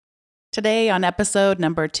Today, on episode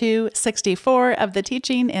number 264 of the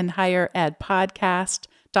Teaching in Higher Ed podcast,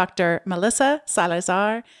 Dr. Melissa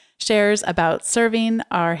Salazar shares about serving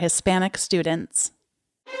our Hispanic students.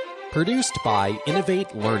 Produced by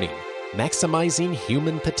Innovate Learning, maximizing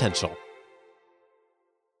human potential.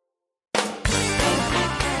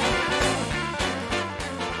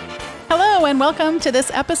 Hello, and welcome to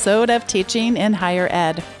this episode of Teaching in Higher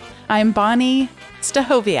Ed. I'm Bonnie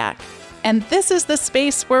Stachowiak, and this is the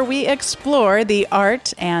space where we explore the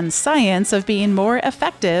art and science of being more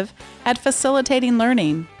effective at facilitating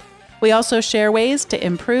learning. We also share ways to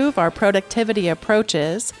improve our productivity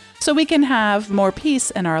approaches so we can have more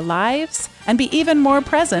peace in our lives and be even more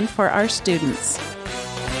present for our students.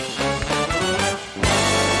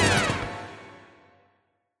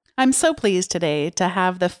 I'm so pleased today to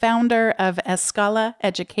have the founder of Escala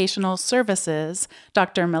Educational Services,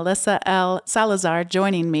 Dr. Melissa L. Salazar,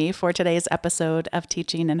 joining me for today's episode of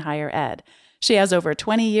Teaching in Higher Ed. She has over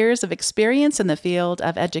 20 years of experience in the field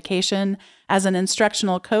of education as an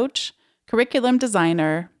instructional coach, curriculum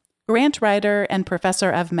designer, grant writer, and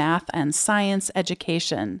professor of math and science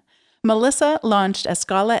education. Melissa launched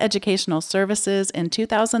Escala Educational Services in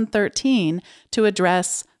 2013 to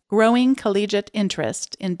address growing collegiate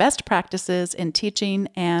interest in best practices in teaching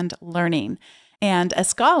and learning. And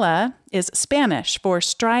Escala is Spanish for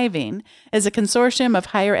striving, is a consortium of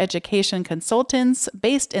higher education consultants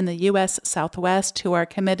based in the U.S. Southwest who are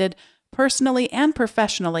committed personally and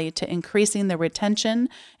professionally to increasing the retention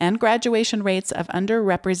and graduation rates of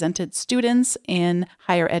underrepresented students in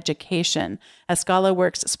higher education. Escala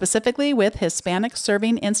works specifically with Hispanic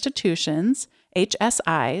serving institutions,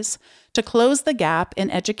 HSIs, to close the gap in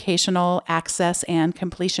educational access and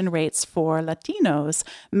completion rates for Latinos,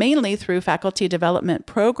 mainly through faculty development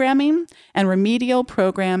programming and remedial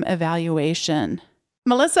program evaluation.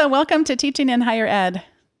 Melissa, welcome to Teaching in Higher Ed.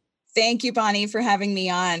 Thank you, Bonnie, for having me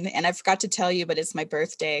on. And I forgot to tell you, but it's my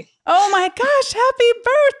birthday. Oh my gosh, happy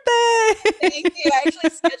birthday! Thank you. I actually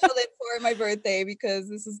scheduled it for my birthday because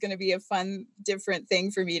this is going to be a fun, different thing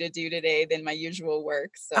for me to do today than my usual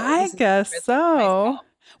work. So I guess so.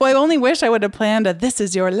 Well, I only wish I would have planned a This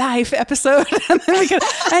Is Your Life episode. And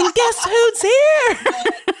guess who's here?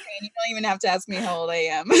 You don't even have to ask me how old I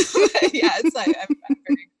am. Yeah, it's like, I'm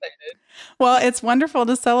very excited. Well, it's wonderful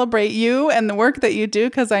to celebrate you and the work that you do,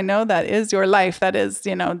 because I know that is your life. That is,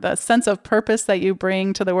 the sense of purpose that you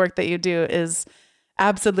bring to the work that you do is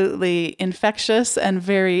absolutely infectious and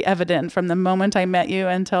very evident from the moment I met you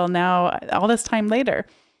until now, all this time later.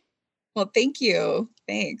 Well, thank you.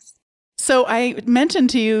 Thanks. So I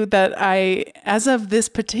mentioned to you that as of this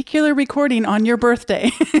particular recording on your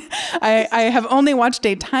birthday, I have only watched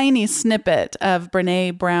a tiny snippet of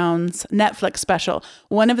Brené Brown's Netflix special.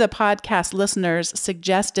 One of the podcast listeners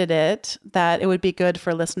suggested that it would be good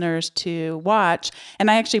for listeners to watch.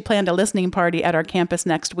 And I actually planned a listening party at our campus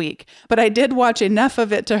next week. But I did watch enough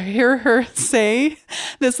of it to hear her say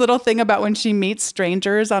this little thing about when she meets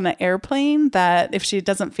strangers on an airplane, that if she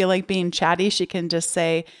doesn't feel like being chatty, she can just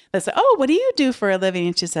say, oh, what do you do for a living?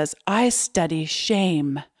 And she says, I study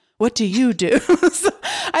shame. What do you do? So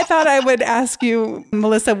I thought I would ask you,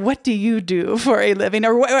 Melissa, what do you do for a living?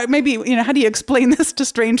 Or maybe, how do you explain this to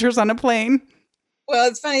strangers on a plane? Well,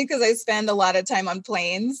 it's funny because I spend a lot of time on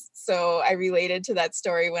planes. So I related to that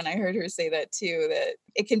story when I heard her say that too, that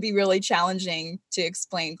it can be really challenging to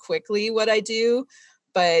explain quickly what I do.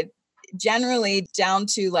 But generally down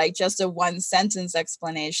to like just a one sentence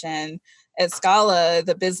explanation, Escala,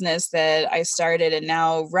 the business that I started and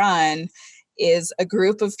now run, is a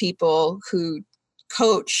group of people who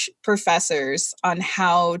coach professors on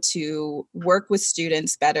how to work with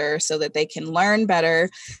students better so that they can learn better,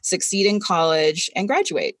 succeed in college, and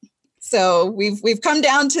graduate. So we've come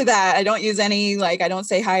down to that. I don't use I don't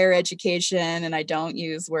say higher education, and I don't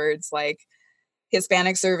use words like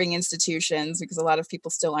Hispanic serving institutions, because a lot of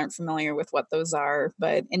people still aren't familiar with what those are.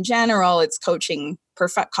 But in general, it's coaching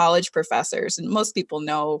college professors. And most people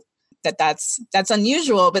know that that's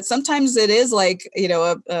unusual, but sometimes it is like,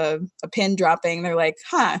 a pin dropping. They're like,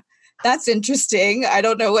 that's interesting. I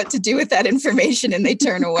don't know what to do with that information. And they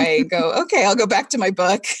turn away and go, okay, I'll go back to my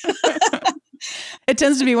book. It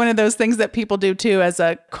tends to be one of those things that people do too, as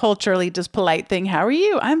a culturally just polite thing. How are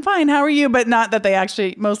you? I'm fine. How are you? But not that they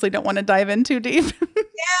actually mostly don't want to dive in too deep.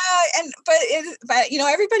 Yeah. But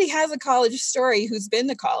everybody has a college story who's been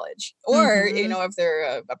to college, or, if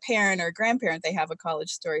they're a parent or a grandparent, they have a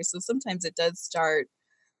college story. So sometimes it does start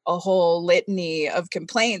a whole litany of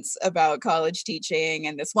complaints about college teaching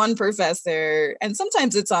and this one professor. And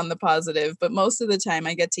sometimes it's on the positive, but most of the time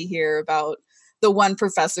I get to hear about the one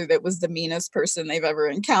professor that was the meanest person they've ever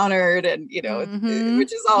encountered. And,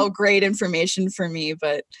 which is all great information for me,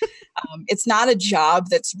 but it's not a job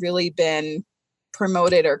that's really been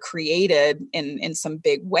promoted or created in some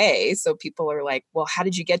big way. So people are like, well, how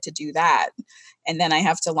did you get to do that? And then I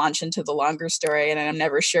have to launch into the longer story, and I'm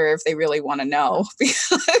never sure if they really want to know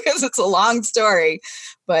because it's a long story.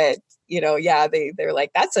 But, they're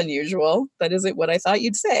like, that's unusual. That isn't what I thought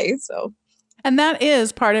you'd say. So. And that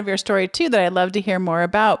is part of your story too, that I'd love to hear more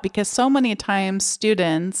about, because so many times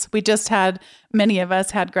students, many of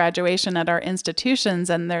us had graduation at our institutions,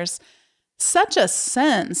 and there's such a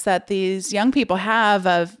sense that these young people have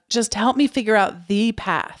of just help me figure out the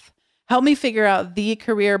path. Help me figure out the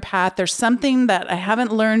career path. There's something that I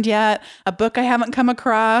haven't learned yet, a book I haven't come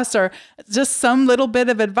across, or just some little bit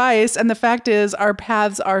of advice. And the fact is, our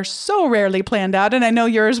paths are so rarely planned out. And I know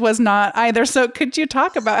yours was not either. So could you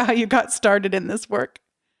talk about how you got started in this work?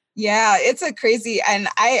 Yeah, it's a crazy, and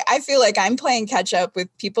I feel like I'm playing catch up with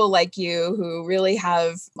people like you who really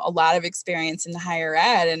have a lot of experience in higher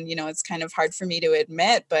ed. And, it's kind of hard for me to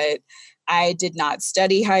admit, but I did not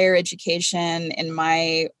study higher education in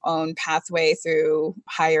my own pathway through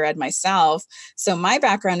higher ed myself. So my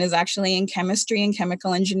background is actually in chemistry and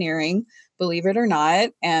chemical engineering, believe it or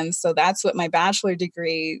not. And so that's what my bachelor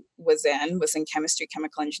degree was in chemistry,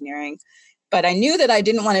 chemical engineering. But I knew that I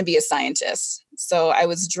didn't want to be a scientist. So I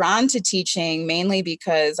was drawn to teaching mainly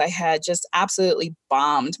because I had just absolutely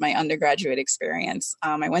bombed my undergraduate experience.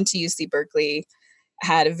 I went to UC Berkeley,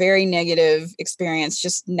 had a very negative experience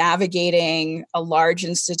just navigating a large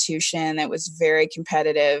institution that was very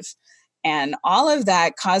competitive. And all of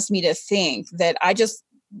that caused me to think that I just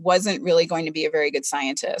wasn't really going to be a very good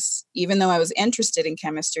scientist. Even though I was interested in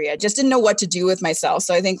chemistry, I just didn't know what to do with myself.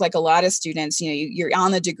 So I think like a lot of students, you're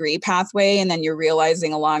on the degree pathway, and then you're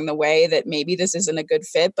realizing along the way that maybe this isn't a good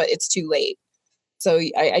fit, but it's too late. So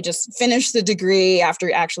I just finished the degree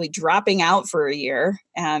after actually dropping out for a year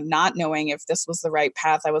and not knowing if this was the right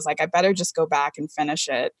path. I was like, I better just go back and finish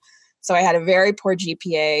it. So I had a very poor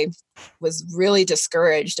GPA, was really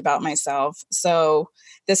discouraged about myself. So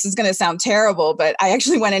this is going to sound terrible, but I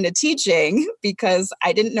actually went into teaching because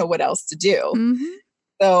I didn't know what else to do. Mm-hmm.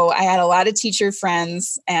 So I had a lot of teacher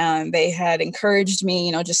friends, and they had encouraged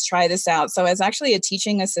me, just try this out. So I was actually a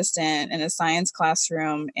teaching assistant in a science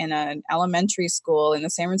classroom in an elementary school in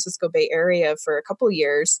the San Francisco Bay Area for a couple of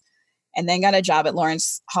years, and then got a job at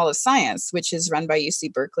Lawrence Hall of Science, which is run by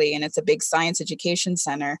UC Berkeley, and it's a big science education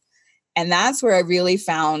center. And that's where I really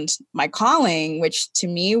found my calling, which to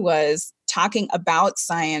me was talking about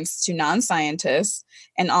science to non-scientists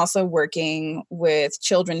and also working with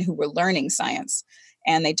children who were learning science.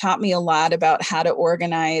 And they taught me a lot about how to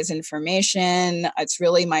organize information. It's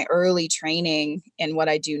really my early training in what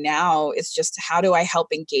I do now is just how do I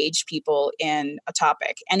help engage people in a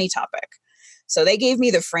topic, any topic. So they gave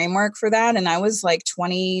me the framework for that. And I was like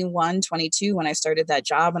 21, 22 when I started that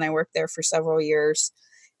job, and I worked there for several years.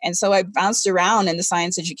 And so I bounced around in the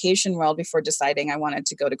science education world before deciding I wanted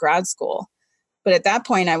to go to grad school. But at that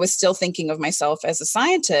point, I was still thinking of myself as a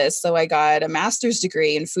scientist. So I got a master's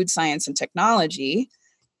degree in food science and technology,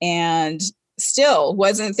 and still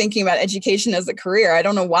wasn't thinking about education as a career. I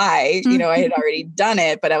don't know why, I had already done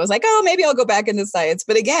it, but I was like, oh, maybe I'll go back into science.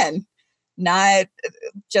 But again,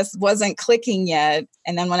 just wasn't clicking yet.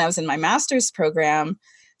 And then when I was in my master's program,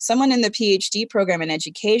 someone in the PhD program in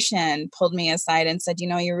education pulled me aside and said,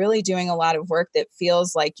 you're really doing a lot of work that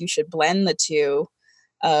feels like you should blend the two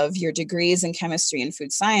of your degrees in chemistry and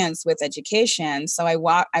food science with education. So I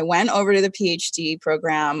went over to the PhD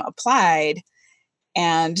program, applied,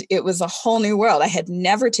 and it was a whole new world. I had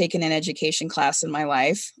never taken an education class in my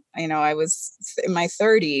life. I was in my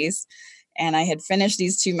 30s, and I had finished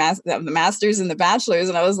these two the masters and the bachelors,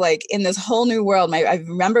 and I was like in this whole new world. I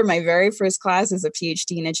remember my very first class as a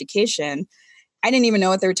PhD in education. I didn't even know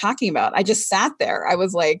what they were talking about. I just sat there. I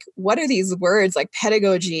was like, what are these words like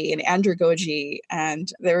pedagogy and andragogy?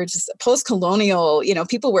 And they were just post-colonial,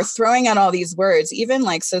 people were throwing out all these words, even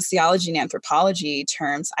like sociology and anthropology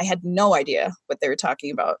terms. I had no idea what they were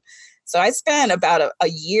talking about. So I spent about a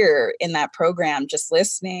year in that program just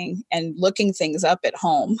listening and looking things up at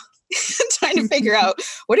home, trying to figure out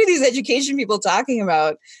what are these education people talking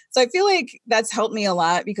about. So I feel like that's helped me a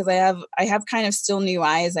lot because I have kind of still new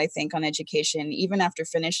eyes, I think, on education. Even after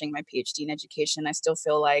finishing my PhD in education, I still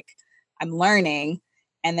feel like I'm learning.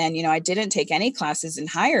 And then, I didn't take any classes in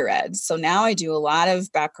higher ed. So now I do a lot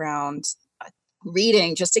of background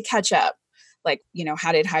reading just to catch up. Like,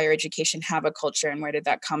 how did higher education have a culture and where did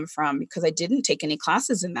that come from? Because I didn't take any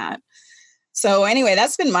classes in that. So anyway,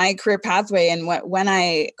 that's been my career pathway. And when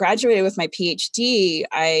I graduated with my PhD,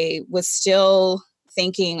 I was still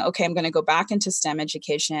thinking, okay, I'm going to go back into STEM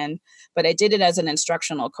education, but I did it as an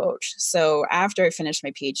instructional coach. So after I finished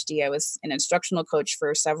my PhD, I was an instructional coach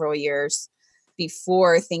for several years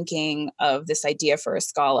before thinking of this idea for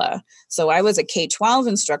Escala. So I was a K-12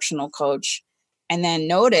 instructional coach, and then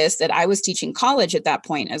noticed that I was teaching college at that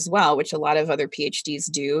point as well, which a lot of other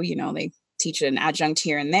PhDs do. They teach an adjunct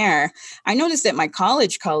here and there. I noticed that my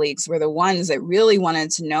college colleagues were the ones that really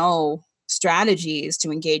wanted to know strategies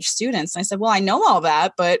to engage students. And I said, well, I know all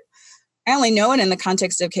that, but I only know it in the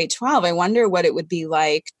context of K-12. I wonder what it would be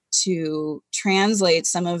like to translate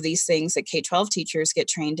some of these things that K-12 teachers get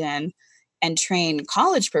trained in and train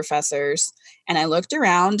college professors. And I looked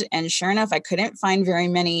around, and sure enough, I couldn't find very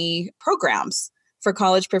many programs for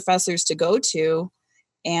college professors to go to.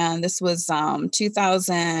 And this was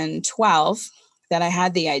 2012 that I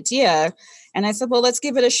had the idea. And I said, well, let's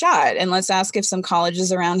give it a shot. And let's ask if some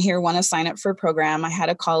colleges around here want to sign up for a program. I had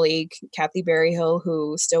a colleague, Kathy Berryhill,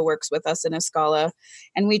 who still works with us in Escala.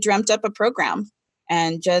 And we dreamt up a program.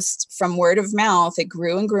 And just from word of mouth, it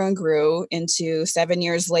grew and grew and grew into 7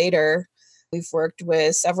 years later. We've worked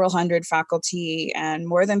with several hundred faculty and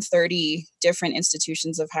more than 30 different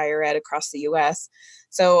institutions of higher ed across the US.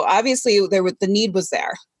 So obviously the need was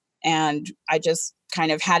there. And I just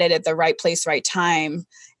kind of had it at the right place, right time.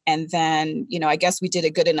 And then, I guess we did a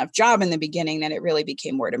good enough job in the beginning that it really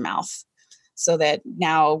became word of mouth. So that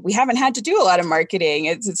now we haven't had to do a lot of marketing.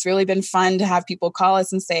 It's really been fun to have people call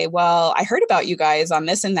us and say, well, I heard about you guys on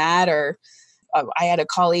this and that, or I had a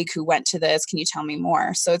colleague who went to this. Can you tell me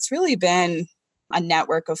more? So it's really been a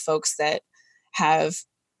network of folks that have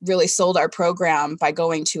really sold our program by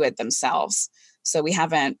going to it themselves. So we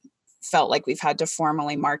haven't felt like we've had to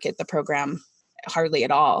formally market the program hardly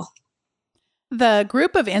at all. The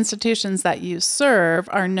group of institutions that you serve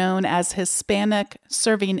are known as Hispanic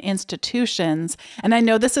serving institutions. And I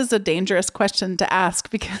know this is a dangerous question to ask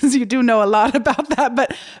because you do know a lot about that.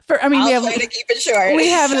 But I'll try to keep it short. We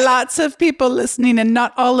have lots of people listening, and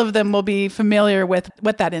not all of them will be familiar with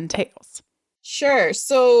what that entails. Sure.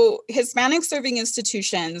 So Hispanic serving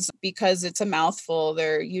institutions, because it's a mouthful,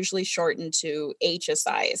 they're usually shortened to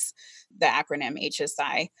HSIs, the acronym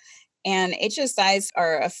HSI. And HSIs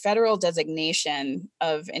are a federal designation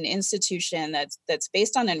of an institution that's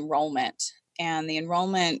based on enrollment. And the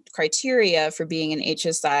enrollment criteria for being an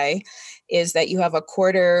HSI is that you have a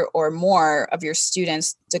quarter or more of your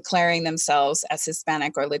students declaring themselves as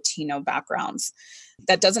Hispanic or Latino backgrounds.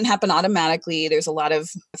 That doesn't happen automatically. There's a lot of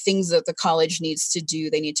things that the college needs to do.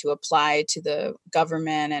 They need to apply to the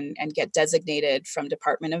government and get designated from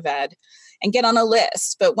Department of Ed and get on a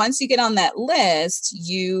list. But once you get on that list,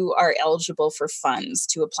 you are eligible for funds,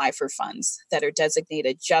 to apply for funds that are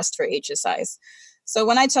designated just for HSIs. So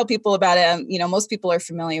when I tell people about it, most people are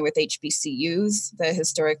familiar with HBCUs, the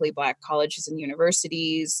historically Black colleges and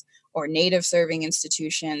universities, or Native serving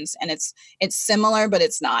institutions. And it's similar, but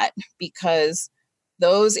it's not, because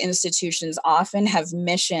those institutions often have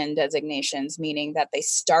mission designations, meaning that they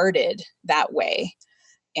started that way.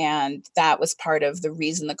 And that was part of the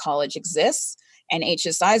reason the college exists. And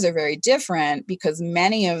HSIs are very different because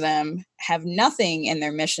many of them have nothing in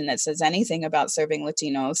their mission that says anything about serving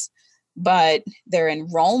Latinos, but their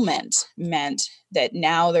enrollment meant that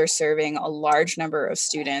now they're serving a large number of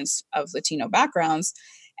students of Latino backgrounds.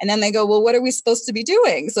 And then they go, well, what are we supposed to be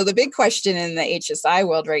doing? So the big question in the HSI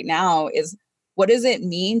world right now is, what does it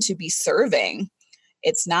mean to be serving?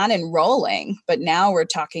 It's not enrolling, but now we're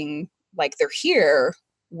talking like they're here.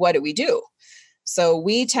 What do we do? So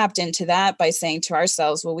we tapped into that by saying to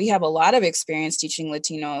ourselves, well, we have a lot of experience teaching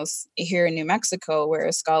Latinos here in New Mexico, where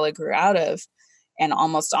Escala grew out of, and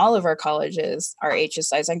almost all of our colleges are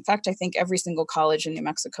HSIs. In fact, I think every single college in New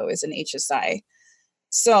Mexico is an HSI.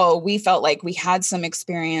 So we felt like we had some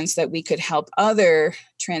experience that we could help other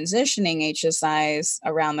transitioning HSIs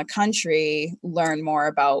around the country learn more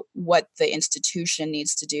about what the institution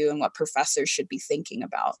needs to do and what professors should be thinking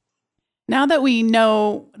about. Now that we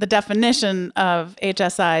know the definition of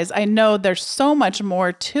HSIs, I know there's so much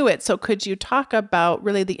more to it. So could you talk about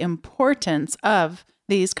really the importance of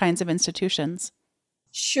these kinds of institutions?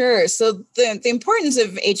 Sure. So the importance of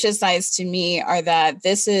HSIs to me are that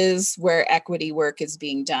this is where equity work is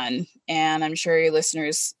being done. And I'm sure your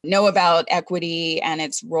listeners know about equity and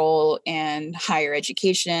its role in higher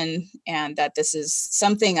education, and that this is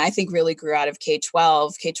something I think really grew out of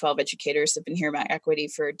K-12. K-12 educators have been hearing about equity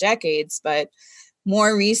for decades, but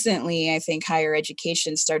more recently, I think higher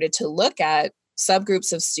education started to look at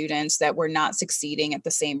subgroups of students that were not succeeding at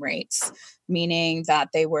the same rates, meaning that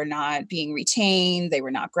they were not being retained, they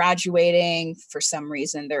were not graduating. For some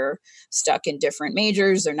reason, they're stuck in different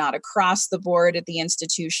majors, they're not across the board at the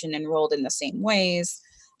institution enrolled in the same ways.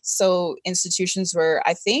 So institutions were,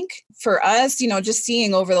 I think, for us, just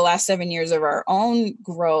seeing over the last 7 years of our own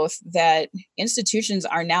growth, that institutions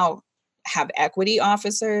are now have equity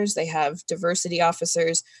officers, they have diversity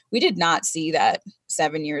officers. We did not see that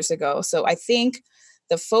 7 years ago. So I think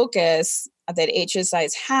the focus that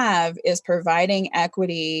HSIs have is providing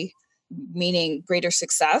equity, meaning greater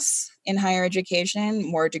success in higher education,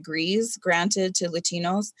 more degrees granted to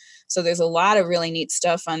Latinos. So there's a lot of really neat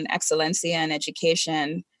stuff on Excelencia and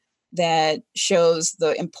education that shows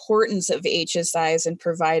the importance of HSIs in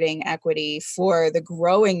providing equity for the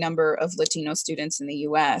growing number of Latino students in the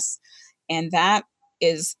US. And that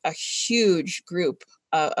is a huge group,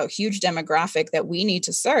 a huge demographic that we need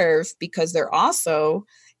to serve, because they're also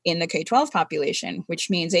in the K-12 population, which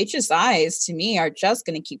means HSIs to me are just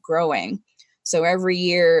going to keep growing. So every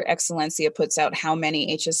year, Excelencia puts out how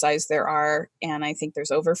many HSIs there are, and I think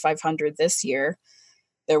there's over 500 this year.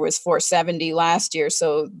 There was 470 last year.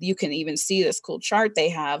 So you can even see this cool chart they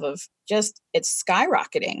have of just it's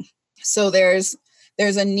skyrocketing. So there's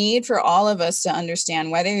a need for all of us to understand,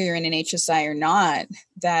 whether you're in an HSI or not,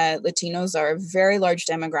 that Latinos are a very large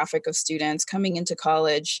demographic of students coming into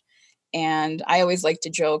college. And I always like to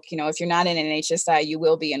joke, if you're not in an HSI, you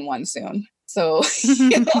will be in one soon. So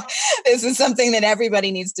this is something that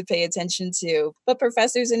everybody needs to pay attention to. But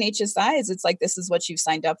professors in HSIs, it's like, this is what you've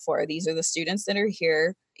signed up for. These are the students that are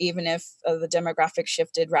here. Even if the demographic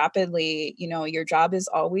shifted rapidly, your job is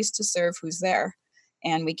always to serve who's there.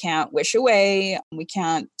 And we can't wish away. We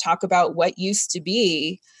can't talk about what used to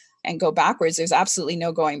be and go backwards. There's absolutely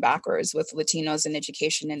no going backwards with Latinos in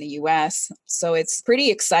education in the US. So it's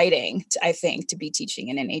pretty exciting, I think, to be teaching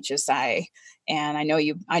in an HSI. And I know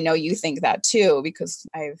you think that too, because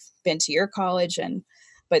I've been to your college,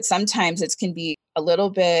 but sometimes it can be a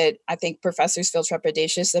little bit, I think professors feel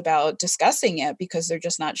trepidatious about discussing it because they're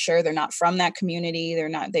just not sure. They're not from that community.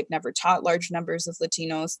 They've never taught large numbers of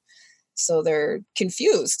Latinos. So they're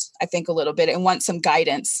confused, I think, a little bit, and want some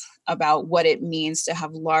guidance about what it means to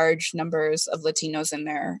have large numbers of Latinos in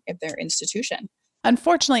their institution.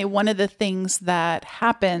 Unfortunately, one of the things that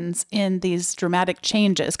happens in these dramatic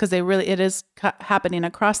changes, because it is happening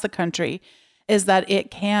across the country, is that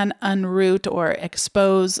it can unroot or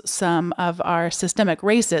expose some of our systemic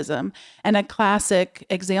racism. And a classic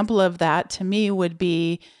example of that to me would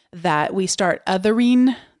be that we start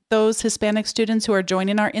othering those Hispanic students who are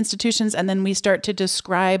joining our institutions, and then we start to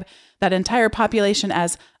describe that entire population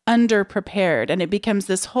as underprepared. And it becomes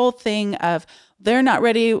this whole thing of they're not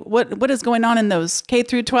ready. What is going on in those K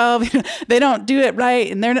through 12? They don't do it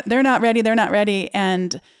right, and they're not ready. They're not ready.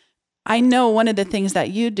 And I know one of the things that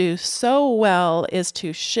you do so well is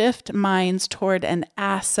to shift minds toward an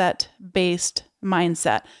asset-based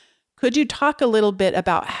mindset. Could you talk a little bit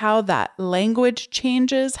about how that language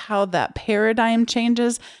changes, how that paradigm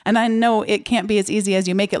changes? And I know it can't be as easy as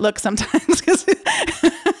you make it look sometimes, because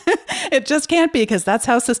it just can't be, because that's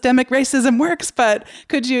how systemic racism works. But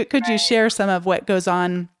could you share some of what goes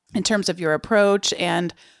on in terms of your approach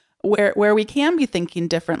and where we can be thinking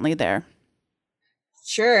differently there?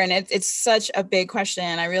 Sure. And it's such a big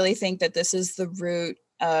question. I really think that this is the root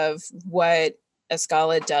of what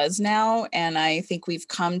Escala does now. And I think we've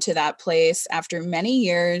come to that place after many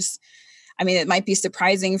years. I mean, it might be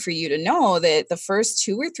surprising for you to know that the first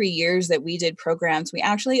 2 or 3 years that we did programs, we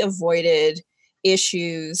actually avoided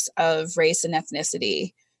issues of race and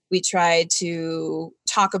ethnicity. We tried to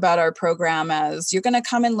talk about our program as, you're going to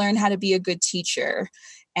come and learn how to be a good teacher.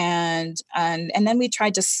 And then we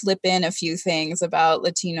tried to slip in a few things about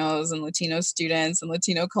Latinos and Latino students and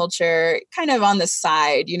Latino culture kind of on the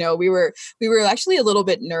side. We were actually a little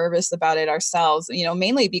bit nervous about it ourselves,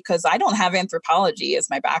 mainly because I don't have anthropology as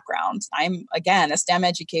my background. I'm, again, a STEM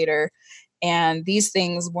educator, and these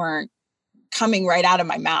things weren't coming right out of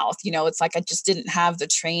my mouth. It's like I just didn't have the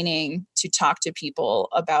training to talk to people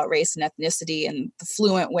about race and ethnicity in the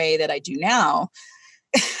fluent way that I do now.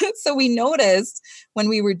 So we noticed when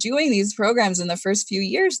we were doing these programs in the first few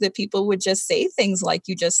years that people would just say things like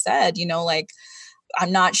you just said, like,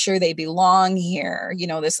 I'm not sure they belong here.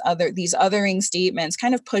 These othering statements,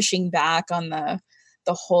 kind of pushing back on the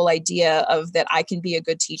whole idea of that I can be a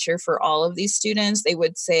good teacher for all of these students. They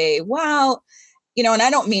would say, well, and I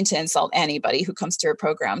don't mean to insult anybody who comes to our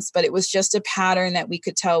programs, but it was just a pattern that we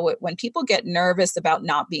could tell when people get nervous about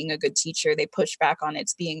not being a good teacher, they push back on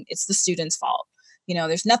it's the student's fault.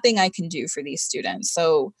 There's nothing I can do for these students.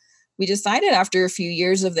 So we decided after a few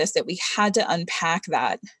years of this that we had to unpack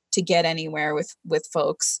that to get anywhere with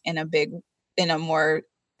folks in a more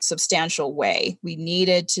substantial way. We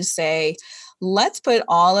needed to say, let's put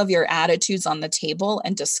all of your attitudes on the table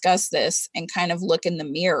and discuss this and kind of look in the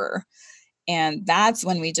mirror. And that's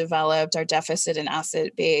when we developed our deficit and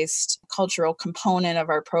asset-based cultural component of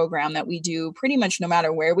our program that we do pretty much no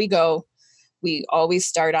matter where we go. We always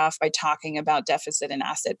start off by talking about deficit and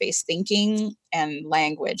asset-based thinking and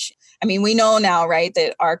language. I mean, we know now, right,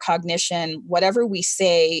 that our cognition, whatever we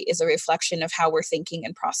say is a reflection of how we're thinking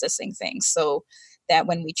and processing things. So that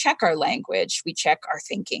when we check our language, we check our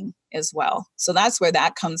thinking as well. So that's where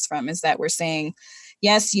that comes from, is that we're saying,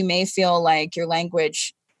 yes, you may feel like your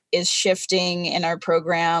language is shifting in our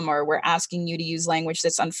program, or we're asking you to use language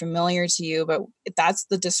that's unfamiliar to you, but that's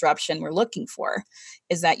the disruption we're looking for,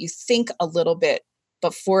 is that you think a little bit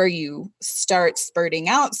before you start spurting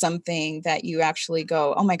out something that you actually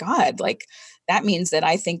go, oh my God, like that means that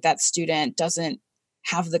I think that student doesn't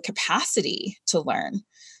have the capacity to learn.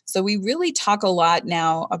 So we really talk a lot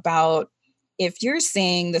now about, if you're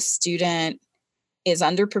saying the student is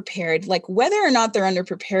underprepared, like whether or not they're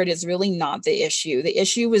underprepared is really not the issue. The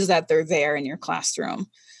issue is that they're there in your classroom.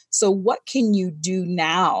 So what can you do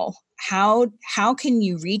now? How can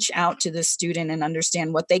you reach out to the student and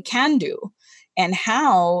understand what they can do and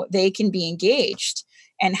how they can be engaged?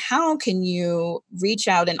 And how can you reach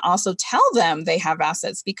out and also tell them they have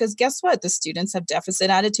assets? Because guess what? The students have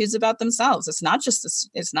deficit attitudes about themselves. It's not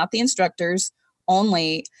the instructors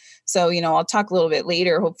only. So, I'll talk a little bit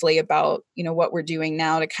later, hopefully, about, what we're doing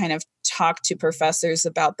now to kind of talk to professors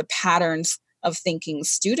about the patterns of thinking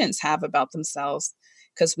students have about themselves,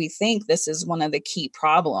 because we think this is one of the key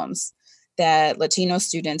problems that Latino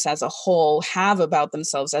students as a whole have about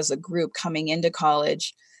themselves as a group coming into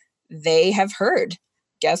college. They have heard,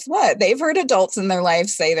 guess what? They've heard adults in their life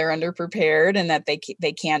say they're underprepared and that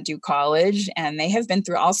they can't do college, and they have been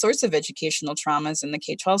through all sorts of educational traumas in the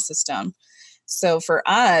K-12 system. So for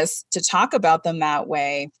us to talk about them that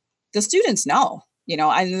way, the students know,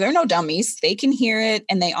 they're no dummies. They can hear it,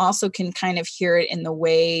 and they also can kind of hear it in the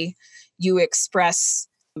way you express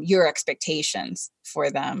your expectations for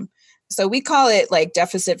them. So we call it like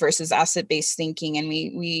deficit versus asset-based thinking, and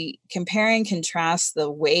we compare and contrast the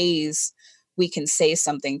ways we can say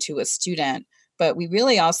something to a student. But we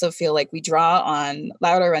really also feel like we draw on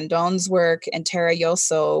Laura Rondon's work, and Tara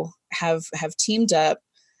Yoso have teamed up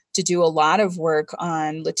to do a lot of work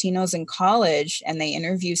on Latinos in college, and they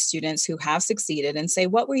interview students who have succeeded and say,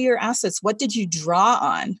 what were your assets? What did you draw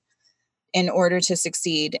on in order to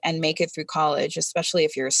succeed and make it through college, especially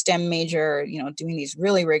if you're a STEM major, doing these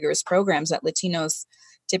really rigorous programs that Latinos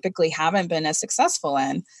typically haven't been as successful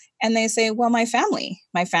in. And they say, well, my family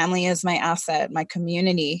is my asset, my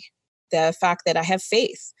community, the fact that I have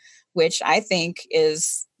faith, which I think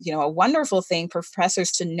is, a wonderful thing for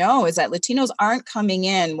professors to know, is that Latinos aren't coming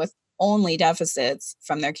in with only deficits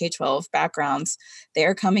from their K-12 backgrounds.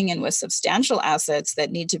 They're coming in with substantial assets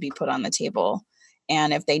that need to be put on the table.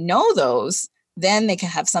 And if they know those, then they can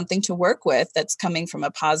have something to work with that's coming from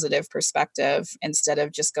a positive perspective, instead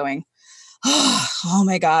of just going, oh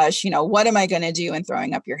my gosh, what am I going to do, and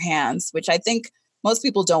throwing up your hands, which I think most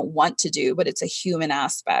people don't want to do, but it's a human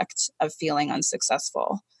aspect of feeling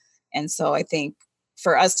unsuccessful. And so I think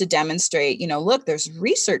for us to demonstrate, look, there's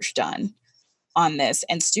research done on this,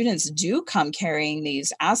 and students do come carrying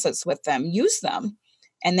these assets with them, use them.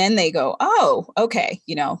 And then they go, oh, okay,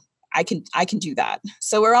 I can do that.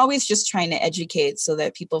 So we're always just trying to educate so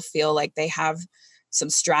that people feel like they have some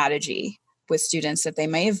strategy with students that they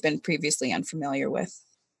may have been previously unfamiliar with.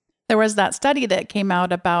 There was that study that came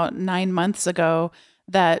out about 9 months ago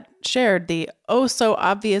that shared the so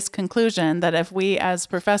obvious conclusion that if we as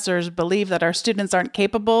professors believe that our students aren't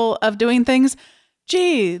capable of doing things,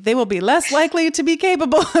 they will be less likely to be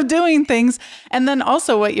capable of doing things. And then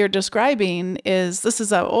also what you're describing this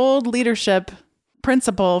is an old leadership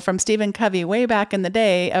principle from Stephen Covey way back in the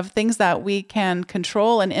day, of things that we can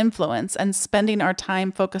control and influence, and spending our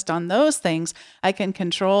time focused on those things. I can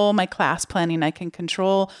control my class planning. I can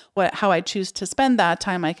control how I choose to spend that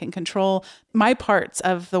time. I can control my parts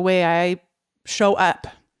of the way I show up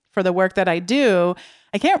for the work that I do.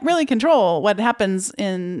 I can't really control what happens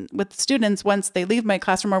with students once they leave my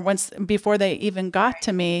classroom, or before they even got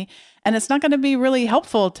to me. And it's not going to be really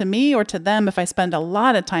helpful to me or to them if I spend a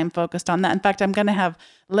lot of time focused on that. In fact, I'm going to have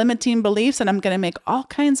limiting beliefs, and I'm going to make all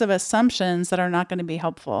kinds of assumptions that are not going to be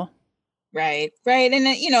helpful. Right. And,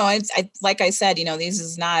 it's like I said, this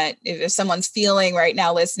is not, if someone's feeling right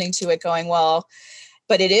now listening to it going, well,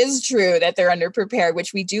 But it is true that they're underprepared,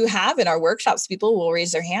 which we do have in our workshops. People will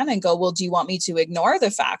raise their hand and go, well, do you want me to ignore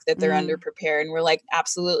the fact that they're underprepared? And we're like,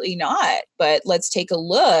 absolutely not. But let's take a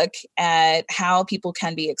look at how people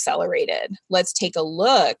can be accelerated. Let's take a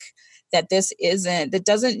look that that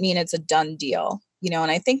doesn't mean it's a done deal.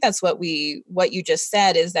 And I think that's what you just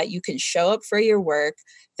said, is that you can show up for your work.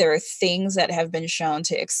 There are things that have been shown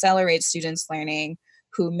to accelerate students' learning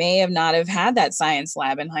who may have not have had that science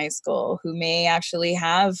lab in high school, who may actually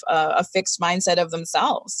have a fixed mindset of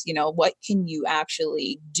themselves. What can you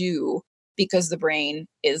actually do, because the brain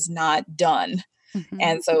is not done. Mm-hmm.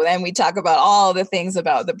 And so then we talk about all the things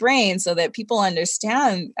about the brain so that people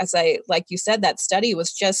understand, like you said, that study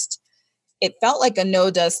was it felt like a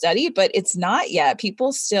no-duh study, but it's not yet.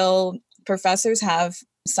 Professors have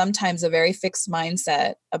sometimes a very fixed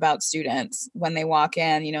mindset about students when they walk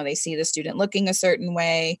in. They see the student looking a certain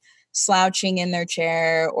way, slouching in their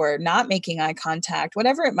chair, or not making eye contact,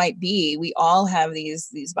 whatever it might be. We all have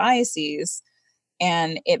these biases,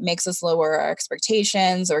 and it makes us lower our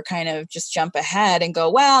expectations or kind of just jump ahead and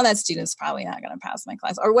go, well, that student's probably not going to pass my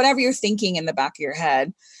class, or whatever you're thinking in the back of your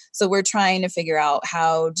head. So we're trying to figure out,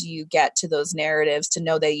 how do you get to those narratives to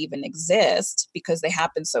know they even exist, because they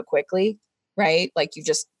happen so quickly, right? Like you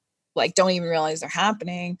just don't even realize they're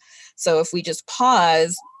happening. So if we just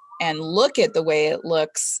pause and look at the way it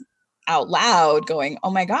looks out loud, going,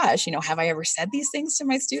 oh my gosh, have I ever said these things to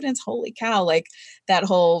my students? Holy cow. Like that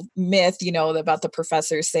whole myth, about the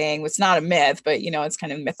professor saying, it's not a myth, but it's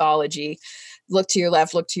kind of mythology. Look to your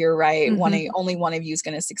left, look to your right. Mm-hmm. Only one of you is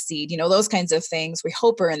going to succeed. Those kinds of things we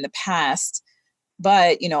hope are in the past,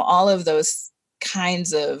 but all of those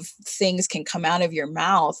kinds of things can come out of your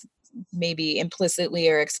mouth, maybe implicitly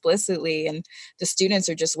or explicitly. And the students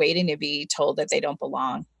are just waiting to be told that they don't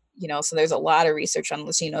belong. So there's a lot of research on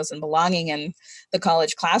Latinos and belonging in the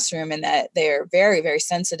college classroom, and that they're very, very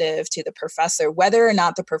sensitive to the professor, whether or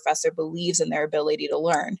not the professor believes in their ability to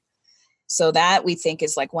learn. So that, we think,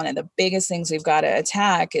 is like one of the biggest things we've got to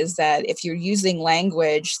attack, is that if you're using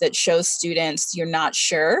language that shows students you're not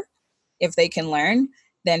sure if they can learn,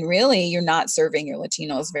 then really you're not serving your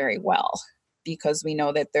Latinos very well, because we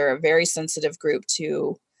know that they're a very sensitive group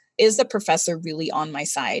to, is the professor really on my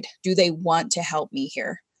side? Do they want to help me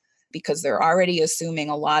here? Because they're already assuming,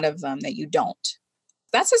 a lot of them, that you don't.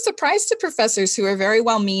 That's a surprise to professors who are very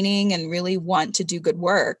well-meaning and really want to do good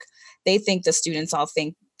work. They think the students all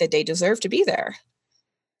think that they deserve to be there.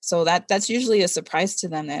 So that's usually a surprise to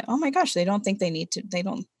them, that, oh my gosh, they don't think they need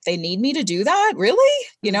me to do that? Really?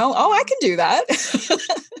 Oh, I can do that.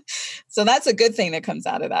 So that's a good thing that comes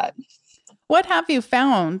out of that. What have you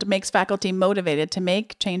found makes faculty motivated to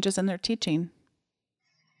make changes in their teaching?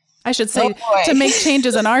 I should say to make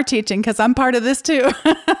changes in our teaching, because I'm part of this too.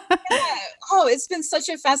 Yeah. Oh, it's been such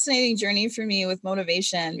a fascinating journey for me with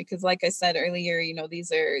motivation, because like I said earlier,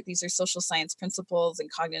 these are social science principles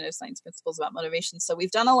and cognitive science principles about motivation. So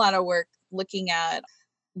we've done a lot of work looking at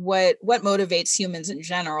what motivates humans in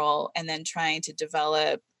general, and then trying to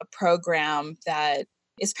develop a program that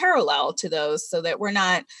is parallel to those, so that we're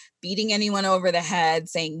not beating anyone over the head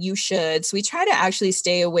saying you should. So we try to actually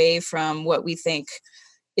stay away from what we think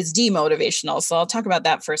is demotivational. So I'll talk about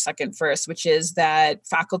that for a second first, which is that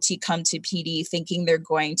faculty come to PD thinking they're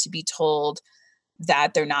going to be told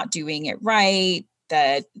that they're not doing it right,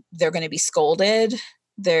 that they're going to be scolded.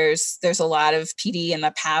 There's a lot of PD in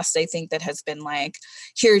the past, I think, that has been like,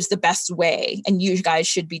 here's the best way, and you guys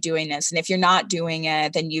should be doing this. And if you're not doing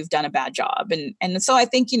it, then you've done a bad job. And so I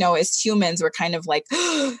think, as humans, we're kind of like,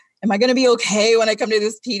 am I going to be okay when I come to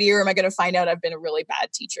this PD, or am I going to find out I've been a really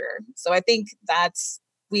bad teacher? So I think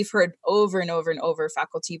we've heard over and over and over,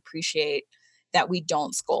 faculty appreciate that we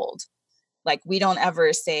don't scold. Like, we don't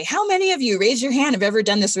ever say, how many of you, raise your hand, have ever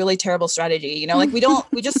done this really terrible strategy?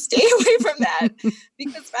 We just stay away from that,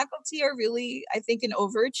 because faculty are really, I think, an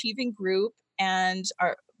overachieving group and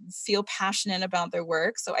feel passionate about their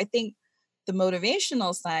work. So I think the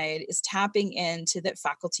motivational side is tapping into that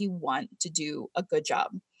faculty want to do a good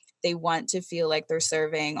job. They want to feel like they're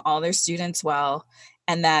serving all their students well,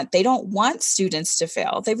 and that they don't want students to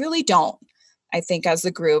fail. They really don't, I think, as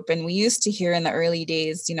a group. And we used to hear in the early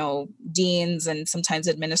days, deans and sometimes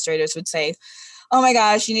administrators would say, oh my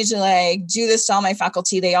gosh, you need to do this to all my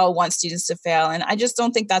faculty. They all want students to fail. And I just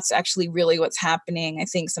don't think that's actually really what's happening. I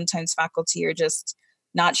think sometimes faculty are just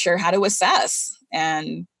not sure how to assess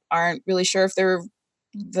and aren't really sure if they're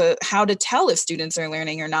how to tell if students are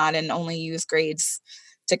learning or not, and only use grades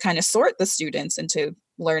to kind of sort the students into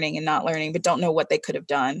learning and not learning, but don't know what they could have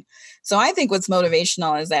done. So I think what's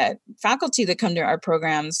motivational is that faculty that come to our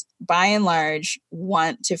programs, by and large,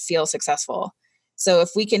 want to feel successful. So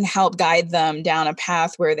if we can help guide them down a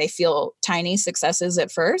path where they feel tiny successes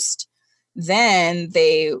at first, then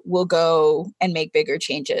they will go and make bigger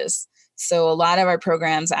changes. So a lot of our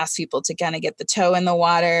programs ask people to kind of get the toe in the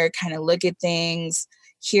water, kind of look at things,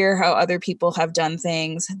 hear how other people have done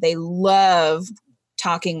things. They love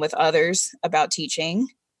talking with others about teaching,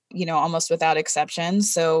 almost without exception.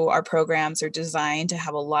 So our programs are designed to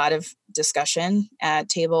have a lot of discussion at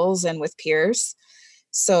tables and with peers.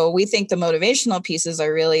 So we think the motivational pieces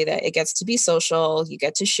are really that it gets to be social, you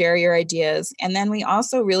get to share your ideas. And then we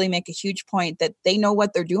also really make a huge point that they know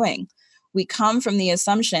what they're doing. We come from the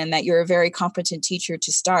assumption that you're a very competent teacher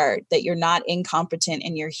to start, that you're not incompetent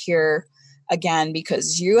and you're here again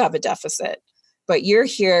because you have a deficit, but you're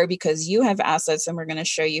here because you have assets and we're going to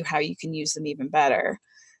show you how you can use them even better.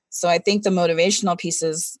 So I think the motivational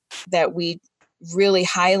pieces that we really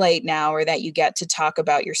highlight now are that you get to talk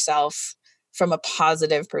about yourself from a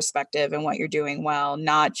positive perspective and what you're doing well,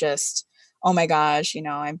 not just, oh my gosh,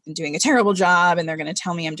 I've been doing a terrible job and they're going to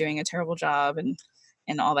tell me I'm doing a terrible job and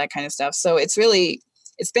all that kind of stuff. So it's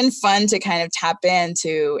been fun to kind of tap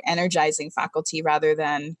into energizing faculty rather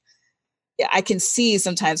than, I can see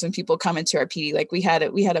sometimes when people come into our PD, like we had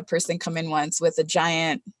a person come in once with a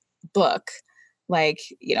giant book, like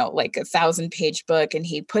 1,000-page book. And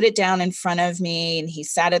he put it down in front of me and he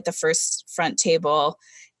sat at the first front table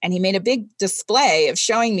and he made a big display of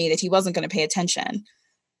showing me that he wasn't going to pay attention.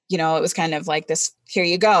 It was kind of like this, here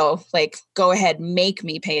you go, like, go ahead, make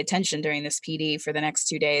me pay attention during this PD for the next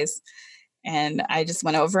 2 days. And I just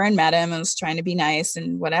went over and met him and was trying to be nice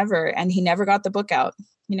and whatever. And he never got the book out.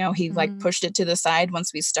 He like pushed it to the side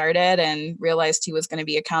once we started and realized he was going to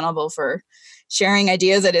be accountable for sharing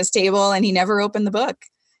ideas at his table. And he never opened the book.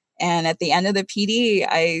 And at the end of the PD,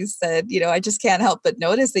 I said, I just can't help but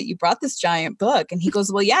notice that you brought this giant book. And he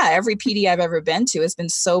goes, well, yeah, every PD I've ever been to has been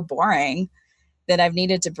so boring that I've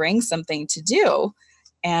needed to bring something to do.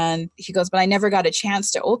 And he goes, but I never got a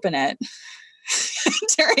chance to open it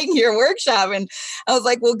during your workshop. And I was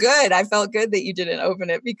like, well, good. I felt good that you didn't open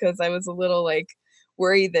it because I was a little like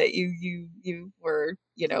worried that you were,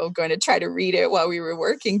 going to try to read it while we were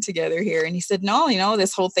working together here. And he said, no,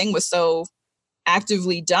 this whole thing was so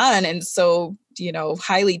actively done and so,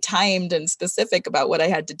 highly timed and specific about what I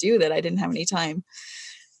had to do that I didn't have any time.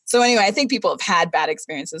 So anyway, I think people have had bad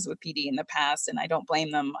experiences with PD in the past and I don't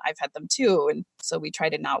blame them. I've had them too. And so we try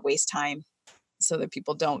to not waste time so that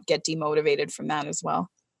people don't get demotivated from that as well.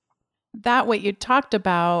 That what you talked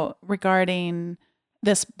about regarding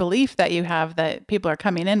this belief that you have that people are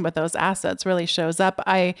coming in with those assets really shows up.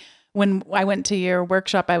 When I went to your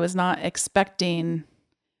workshop, I was not expecting,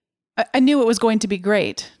 I knew it was going to be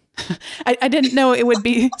great. I didn't know it would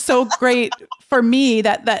be so great for me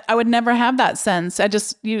that I would never have that sense.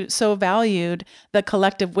 You so valued the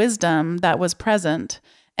collective wisdom that was present.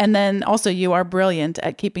 And then also you are brilliant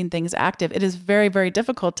at keeping things active. It is very, very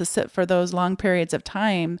difficult to sit for those long periods of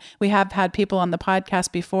time. We have had people on the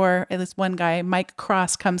podcast before, at least one guy, Mike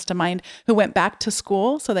Cross comes to mind, who went back to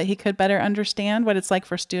school so that he could better understand what it's like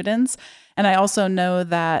for students. And I also know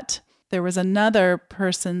that there was another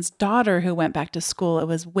person's daughter who went back to school. It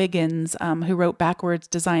was Wiggins, who wrote Backwards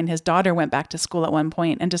Design. His daughter went back to school at one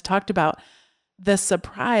point and just talked about the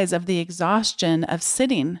surprise of the exhaustion of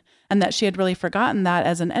sitting and that she had really forgotten that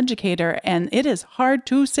as an educator. And it is hard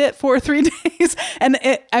to sit for 3 days. And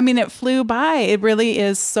it flew by. It really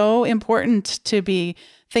is so important to be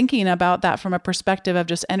thinking about that from a perspective of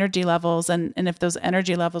just energy levels. And if those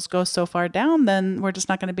energy levels go so far down, then we're just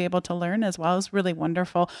not going to be able to learn as well. It's really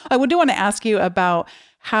wonderful. I do want to ask you about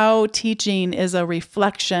how teaching is a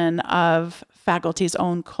reflection of faculty's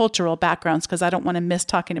own cultural backgrounds, because I don't want to miss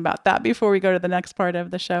talking about that before we go to the next part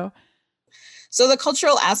of the show. So the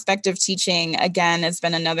cultural aspect of teaching, again, has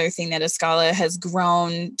been another thing that Escala has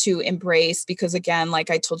grown to embrace because, again, like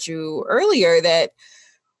I told you earlier, that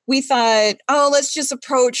we thought, let's just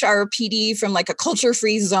approach our PD from like a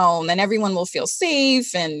culture-free zone and everyone will feel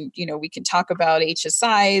safe. And, we can talk about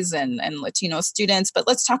HSIs and Latino students, but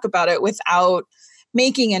let's talk about it without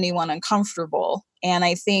making anyone uncomfortable. And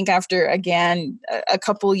I think after, again, a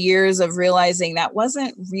couple years of realizing that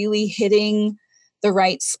wasn't really hitting the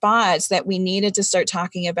right spots, that we needed to start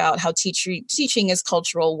talking about how teaching is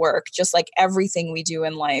cultural work, just like everything we do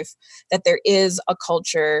in life, that there is a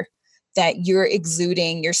culture that you're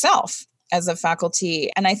exuding yourself as a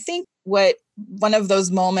faculty. And I think one of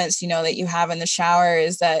those moments, that you have in the shower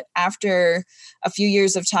is that after a few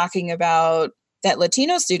years of talking about that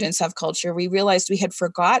Latino students have culture, we realized we had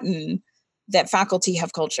forgotten that faculty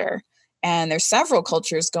have culture. And there's several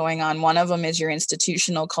cultures going on. One of them is your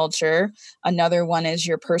institutional culture. Another one is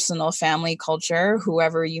your personal family culture,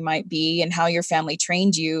 whoever you might be and how your family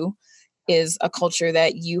trained you is a culture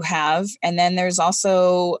that you have. And then there's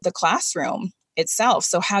also the classroom itself.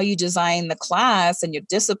 So how you design the class and your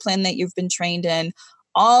discipline that you've been trained in,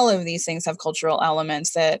 all of these things have cultural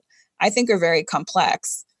elements that I think are very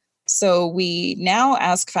complex. So we now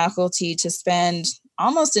ask faculty to spend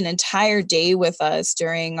almost an entire day with us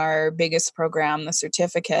during our biggest program, the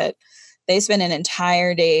certificate. They spend an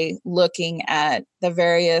entire day looking at the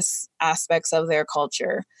various aspects of their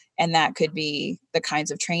culture. And that could be the kinds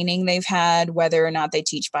of training they've had, whether or not they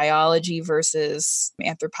teach biology versus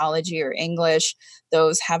anthropology or English.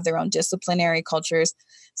 Those have their own disciplinary cultures,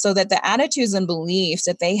 so that the attitudes and beliefs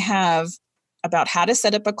that they have about how to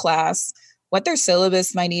set up a class, what their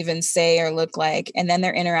syllabus might even say or look like, and then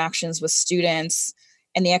their interactions with students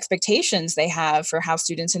and the expectations they have for how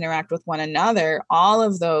students interact with one another, all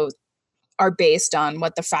of those are based on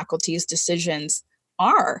what the faculty's decisions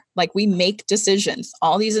are. Like, we make decisions.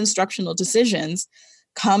 All these instructional decisions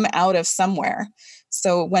come out of somewhere.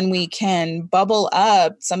 So when we can bubble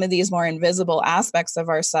up some of these more invisible aspects of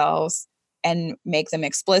ourselves and make them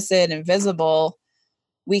explicit and visible,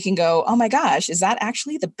 we can go, oh my gosh, is that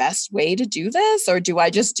actually the best way to do this? Or do I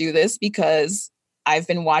just do this because I've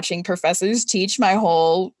been watching professors teach my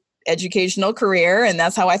whole educational career and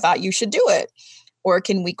that's how I thought you should do it? Or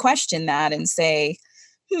can we question that and say,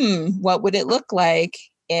 what would it look like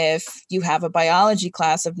if you have a biology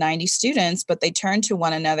class of 90 students, but they turn to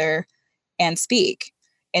one another and speak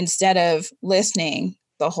instead of listening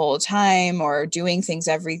the whole time or doing things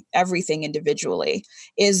everything individually?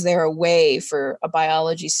 Is there a way for a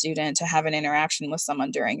biology student to have an interaction with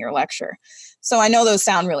someone during your lecture? So I know those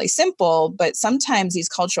sound really simple, but sometimes these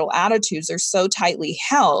cultural attitudes are so tightly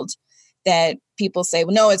held that people say,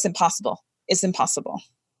 well, no, it's impossible. It's impossible.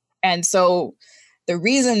 And so the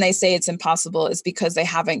reason they say it's impossible is because they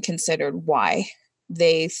haven't considered why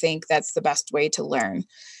they think that's the best way to learn.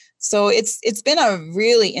 So it's been a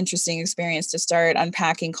really interesting experience to start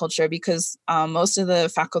unpacking culture, because most of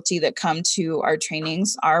the faculty that come to our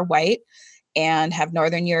trainings are white and have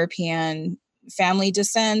Northern European family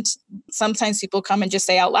descent. Sometimes people come and just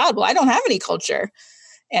say out loud, well, I don't have any culture.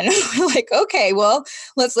 And we're like, okay, well,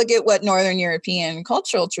 let's look at what Northern European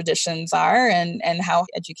cultural traditions are and how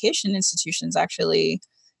education institutions actually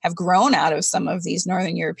have grown out of some of these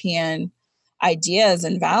Northern European ideas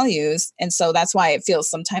and values. And so that's why it feels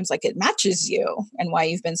sometimes like it matches you and why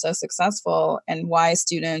you've been so successful, and why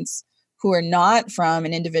students who are not from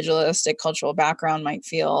an individualistic cultural background might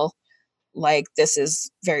feel like this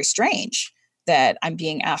is very strange, that I'm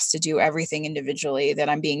being asked to do everything individually, that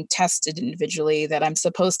I'm being tested individually, that I'm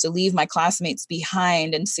supposed to leave my classmates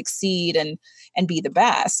behind and succeed and be the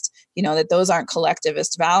best, that those aren't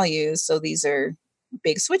collectivist values. So these are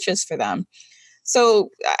big switches for them. So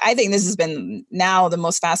I think this has been now the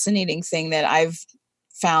most fascinating thing that I've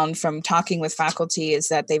found from talking with faculty, is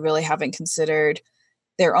that they really haven't considered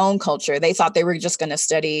their own culture. They thought they were just going to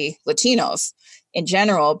study Latinos in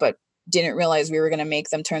general, but didn't realize we were going to make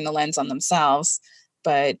them turn the lens on themselves,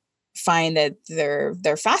 but find that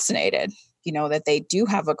they're fascinated, that they do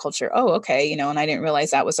have a culture. Oh, okay. And I didn't realize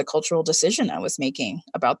that was a cultural decision I was making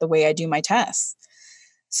about the way I do my tests.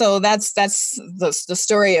 So that's the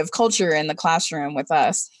story of culture in the classroom with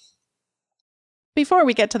us. Before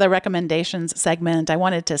we get to the recommendations segment, I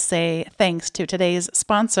wanted to say thanks to today's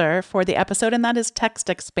sponsor for the episode, and that is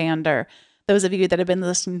TextExpander. Those of you that have been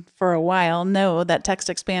listening for a while know that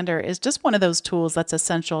TextExpander is just one of those tools that's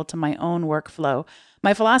essential to my own workflow.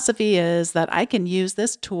 My philosophy is that I can use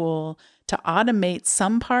this tool to automate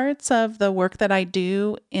some parts of the work that I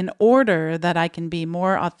do in order that I can be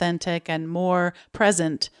more authentic and more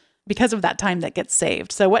present because of that time that gets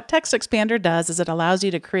saved. So what TextExpander does is it allows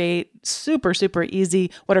you to create super, super easy,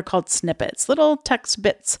 what are called snippets, little text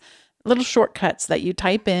bits, little shortcuts that you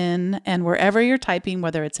type in, and wherever you're typing,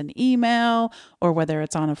 whether it's an email or whether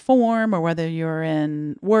it's on a form or whether you're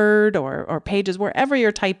in Word or Pages, wherever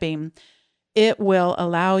you're typing, it will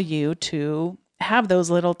allow you to have those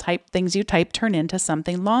little things you type turn into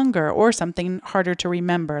something longer or something harder to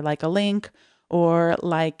remember, like a link or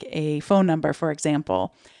like a phone number, for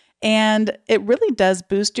example. And it really does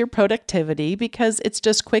boost your productivity because it's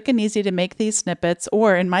just quick and easy to make these snippets,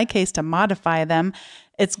 or in my case, to modify them.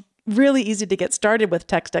 It's really easy to get started with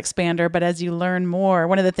TextExpander, but as you learn more,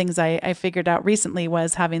 one of the things I figured out recently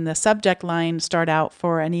was having the subject line start out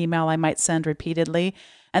for an email I might send repeatedly,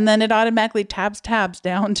 and then it automatically tabs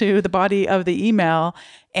down to the body of the email,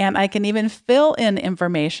 and I can even fill in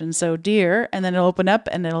information. So dear, and then it'll open up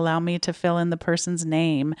and it'll allow me to fill in the person's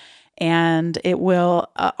name. And it will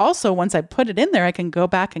also, once I put it in there, I can go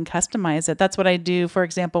back and customize it. That's what I do, for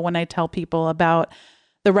example, when I tell people about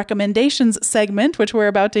the recommendations segment, which we're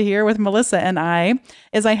about to hear with Melissa and I,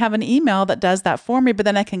 is I have an email that does that for me, but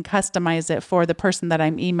then I can customize it for the person that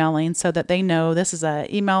I'm emailing so that they know this is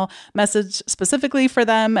an email message specifically for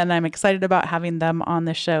them, and I'm excited about having them on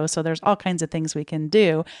the show. So there's all kinds of things we can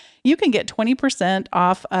do. You can get 20%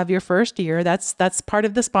 off of your first year. That's part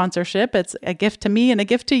of the sponsorship. It's a gift to me and a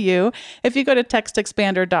gift to you. If you go to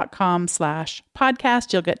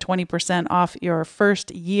textexpander.com/podcast, you'll get 20% off your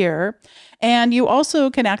first year. And you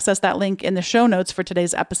also can access that link in the show notes for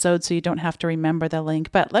today's episode, so you don't have to remember the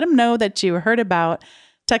link. But let them know that you heard about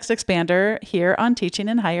Text Expander here on Teaching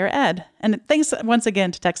in Higher Ed. And thanks once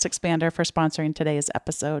again to Text Expander for sponsoring today's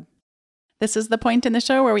episode. This is the point in the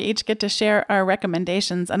show where we each get to share our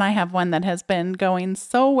recommendations, and I have one that has been going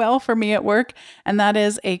so well for me at work, and that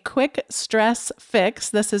is a quick stress fix.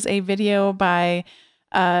 This is a video by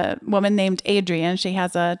a woman named Adrienne. She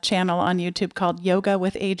has a channel on YouTube called Yoga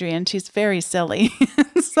with Adrienne. She's very silly.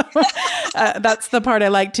 So that's the part I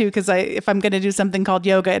like too, because if I'm going to do something called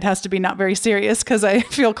yoga, it has to be not very serious because I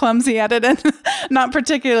feel clumsy at it and not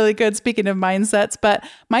particularly good, speaking of mindsets. But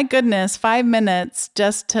my goodness, 5 minutes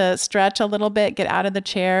just to stretch a little bit, get out of the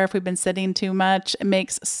chair if we've been sitting too much, it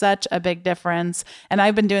makes such a big difference. And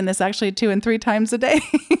I've been doing this actually 2 and 3 times a day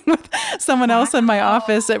with someone else in my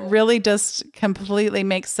office. It really just completely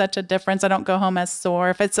makes such a difference. I don't go home as sore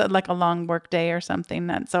if it's like a long work day or something.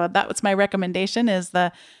 And so that was my recommendation, is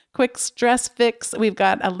the quick stress fix. We've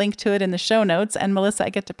got a link to it in the show notes. And Melissa, I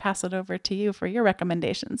get to pass it over to you for your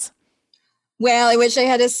recommendations. Well, I wish I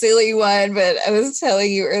had a silly one, but I was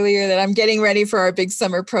telling you earlier that I'm getting ready for our big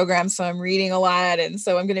summer program. So I'm reading a lot. And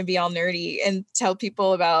so I'm going to be all nerdy and tell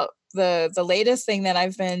people about the latest thing that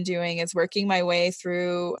I've been doing is working my way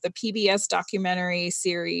through the PBS documentary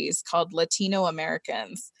series called Latino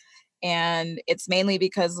Americans. And it's mainly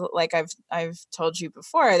because, like I've told you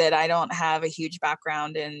before, that I don't have a huge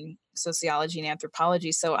background in sociology and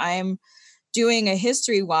anthropology. So I'm doing a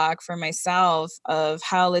history walk for myself of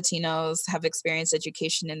how Latinos have experienced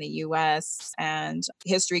education in the US, and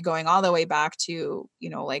history going all the way back to,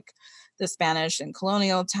 like the Spanish and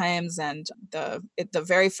colonial times. And the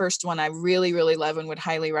very first one I really, really love and would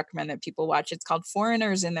highly recommend that people watch. It's called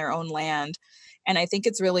Foreigners in Their Own Land. And I think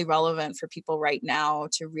it's really relevant for people right now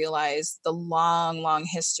to realize the long, long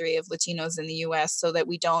history of Latinos in the US, so that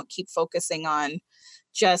we don't keep focusing on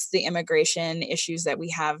just the immigration issues that we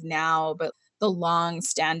have now, but the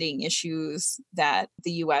long-standing issues that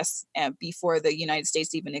the US, before the United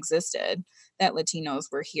States even existed, that Latinos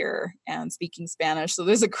were here and speaking Spanish. So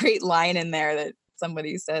there's a great line in there that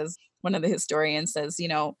somebody says, one of the historians says,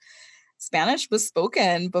 Spanish was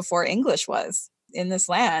spoken before English was in this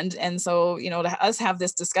land. And so, to us have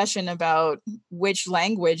this discussion about which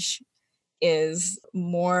language is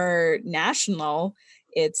more national,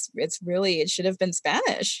 it should have been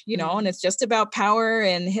Spanish, and it's just about power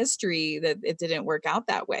and history that it didn't work out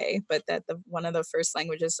that way. But that one of the first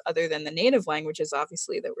languages, other than the native languages,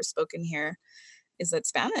 obviously, that were spoken here, is that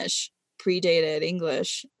Spanish predated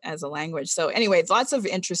English as a language. So anyway, it's lots of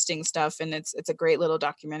interesting stuff. And it's a great little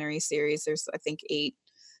documentary series. There's, I think, 8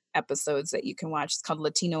 episodes that you can watch. It's called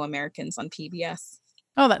Latino Americans on PBS.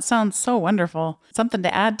 Oh, that sounds so wonderful. Something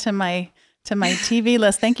to add to my TV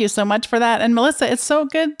list. Thank you so much for that. And Melissa, it's so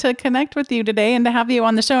good to connect with you today and to have you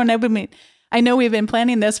on the show. And I know we've been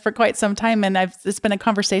planning this for quite some time, and it's been a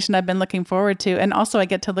conversation I've been looking forward to. And also I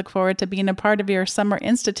get to look forward to being a part of your Summer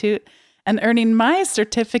Institute and earning my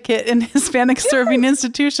certificate in Hispanic serving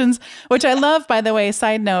institutions, which I love, by the way.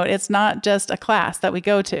 Side note, it's not just a class that we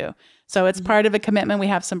go to. So it's part of a commitment. We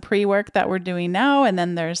have some pre-work that we're doing now, and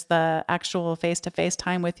then there's the actual face-to-face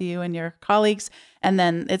time with you and your colleagues. And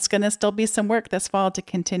then it's going to still be some work this fall to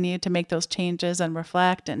continue to make those changes and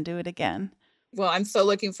reflect and do it again. Well, I'm so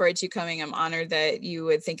looking forward to you coming. I'm honored that you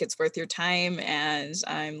would think it's worth your time. And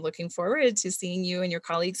I'm looking forward to seeing you and your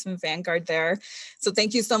colleagues from Vanguard there. So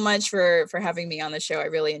thank you so much for having me on the show. I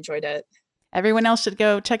really enjoyed it. Everyone else should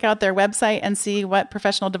go check out their website and see what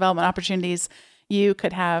professional development opportunities you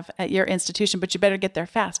could have at your institution, but you better get there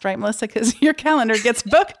fast, right, Melissa? Because your calendar gets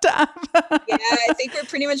booked up. Yeah, I think we're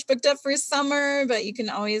pretty much booked up for summer, but you can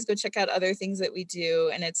always go check out other things that we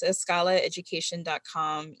do. And it's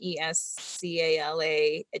escalaeducation.com,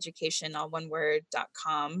 ESCALA education, all one word,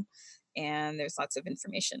 .com. And there's lots of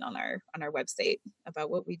information on our website about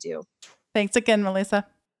what we do. Thanks again, Melissa.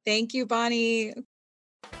 Thank you, Bonnie.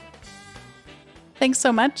 Thanks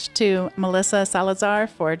so much to Melissa Salazar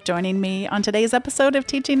for joining me on today's episode of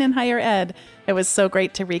Teaching in Higher Ed. It was so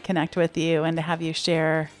great to reconnect with you and to have you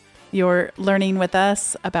share your learning with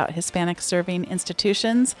us about Hispanic serving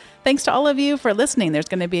institutions. Thanks to all of you for listening. There's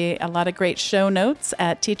going to be a lot of great show notes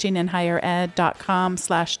at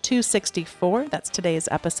teachinginhighered.com/264. That's today's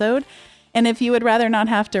episode. And if you would rather not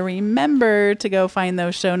have to remember to go find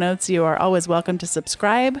those show notes, you are always welcome to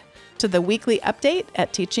subscribe to the weekly update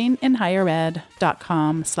at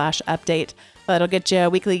teachinginhighered.com/update. That'll get you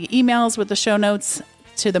weekly emails with the show notes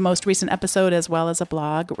to the most recent episode, as well as a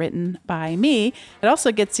blog written by me. It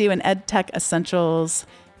also gets you an EdTech Essentials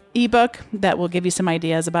ebook that will give you some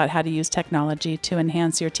ideas about how to use technology to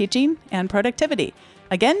enhance your teaching and productivity.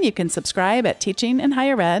 Again, you can subscribe at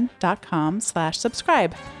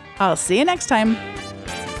teachinginhighered.com/subscribe. I'll see you next time.